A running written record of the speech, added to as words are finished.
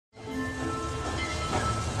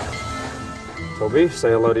Toby, say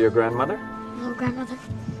hello to your grandmother. Hello, grandmother.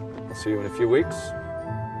 I'll see you in a few weeks.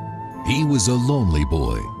 He was a lonely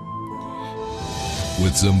boy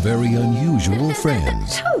with some very unusual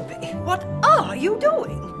friends. Toby, what are you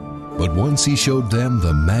doing? But once he showed them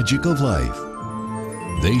the magic of life,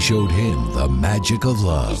 they showed him the magic of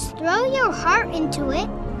love. Just throw your heart into it,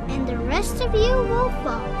 and the rest of you will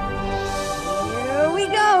follow. Here we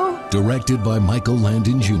go. Directed by Michael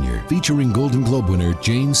Landon Jr., featuring Golden Globe winner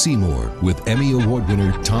Jane Seymour with Emmy Award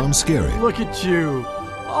winner Tom Skerritt. Look at you,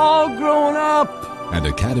 all grown up. And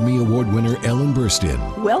Academy Award winner Ellen Burstyn.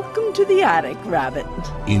 Welcome to the attic, Rabbit.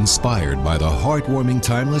 Inspired by the heartwarming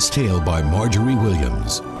timeless tale by Marjorie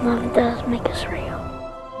Williams. Love does make us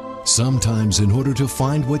real. Sometimes in order to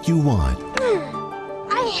find what you want,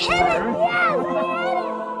 I hit it!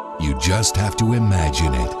 Yes! you just have to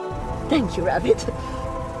imagine it. Thank you, Rabbit.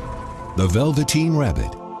 The Velveteen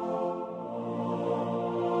Rabbit,